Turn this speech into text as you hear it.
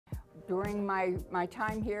During my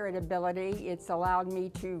time here at Ability, it's allowed me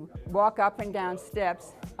to walk up and down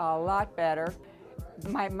steps a lot better.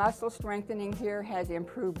 My muscle strengthening here has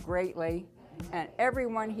improved greatly, and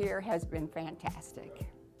everyone here has been fantastic.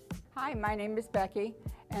 Hi, my name is Becky,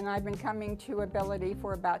 and I've been coming to Ability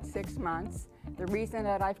for about 6 months. The reason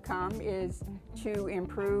that I've come is to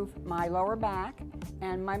improve my lower back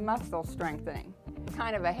and my muscle strengthening.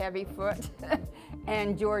 Kind of a heavy foot,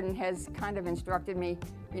 and Jordan has kind of instructed me,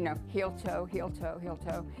 you know, heel toe, heel toe, heel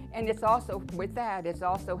toe. And it's also, with that, it's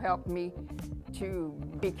also helped me to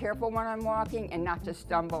be careful when I'm walking and not to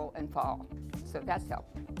stumble and fall. So that's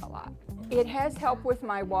helped a lot. It has helped with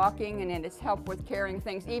my walking, and it has helped with carrying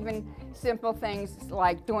things, even simple things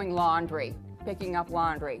like doing laundry, picking up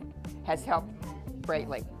laundry has helped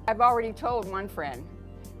greatly. I've already told one friend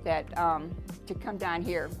that to come down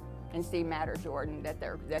here and see Matt or Jordan, that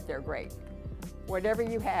they're great. Whatever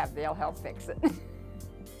you have, they'll help fix it.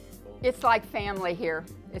 It's like family here.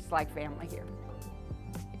 It's like family here.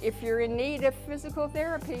 If you're in need of physical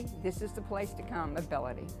therapy, this is the place to come,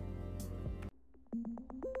 Ability.